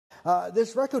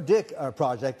This Reko Diq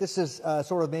project, this is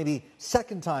sort of maybe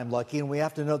second time lucky, and we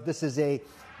have to note this is a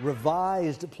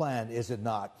revised plan, is it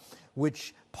not,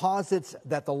 which posits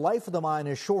that the life of the mine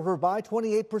is shorter by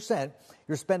 28%.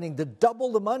 You're spending to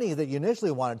double the money that you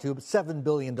initially wanted to, $7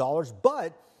 billion,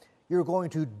 but you're going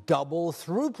to double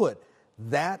throughput.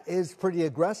 That is pretty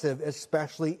aggressive,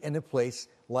 especially in a place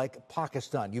like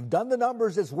Pakistan. You've done the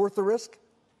numbers. It's worth the risk?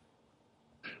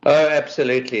 Oh,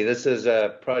 absolutely. This is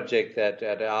a project that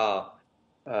at our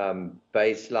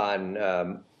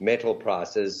baseline metal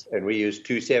prices, and we use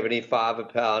 $275 a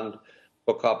pound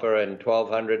for copper and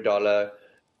 $1,200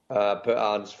 per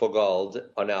ounce for gold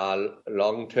on our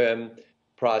long-term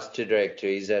price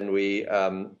trajectories, and we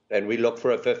look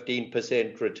for a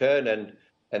 15% return,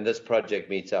 and this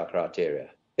project meets our criteria.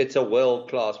 It's a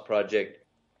world-class project.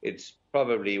 It's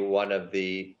probably one of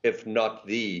the, if not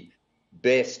the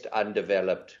best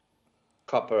undeveloped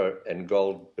copper and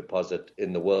gold deposit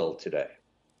in the world today.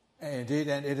 Indeed,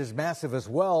 and it is massive as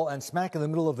well, and smack in the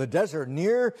middle of the desert,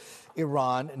 near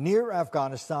Iran, near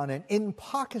Afghanistan, and in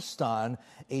Pakistan,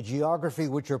 a geography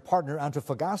which your partner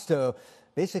Antofagasta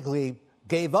basically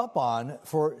gave up on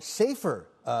for safer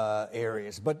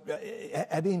areas. But,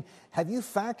 I mean, have you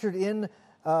factored in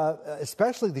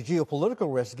especially the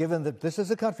geopolitical risk, given that this is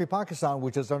a country, Pakistan,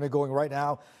 which is undergoing right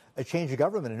now a change of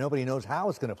government, and nobody knows how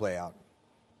it's going to play out?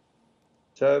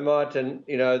 So, Martin,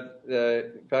 you know,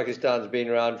 Pakistan's been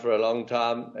around for a long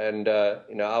time, and,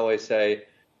 you know, I always say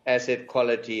asset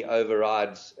quality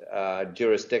overrides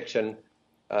jurisdiction.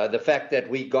 The fact that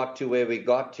we got to where we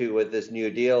got to with this new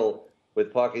deal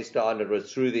with Pakistan, it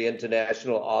was through the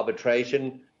international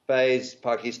arbitration phase.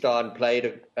 Pakistan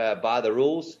played by the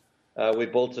rules. We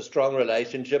built a strong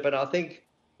relationship, and I think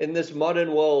in this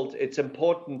modern world, it's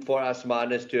important for us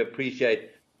miners to appreciate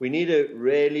we need to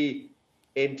really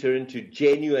enter into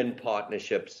genuine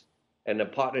partnerships, and a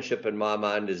partnership in my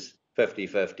mind is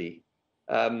 50-50.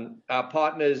 Our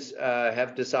partners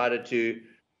have decided to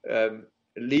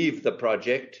leave the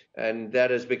project, and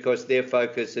that is because their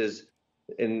focus is,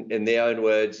 in their own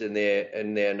words, in their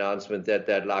announcement, that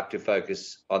they'd like to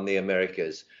focus on the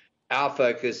Americas. Our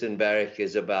focus in Barrick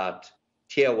is about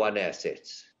tier one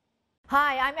assets.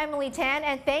 Hi, I'm Emily Tan,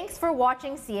 and thanks for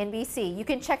watching CNBC. You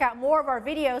can check out more of our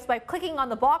videos by clicking on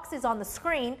the boxes on the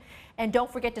screen, and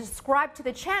don't forget to subscribe to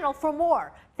the channel for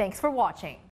more. Thanks for watching.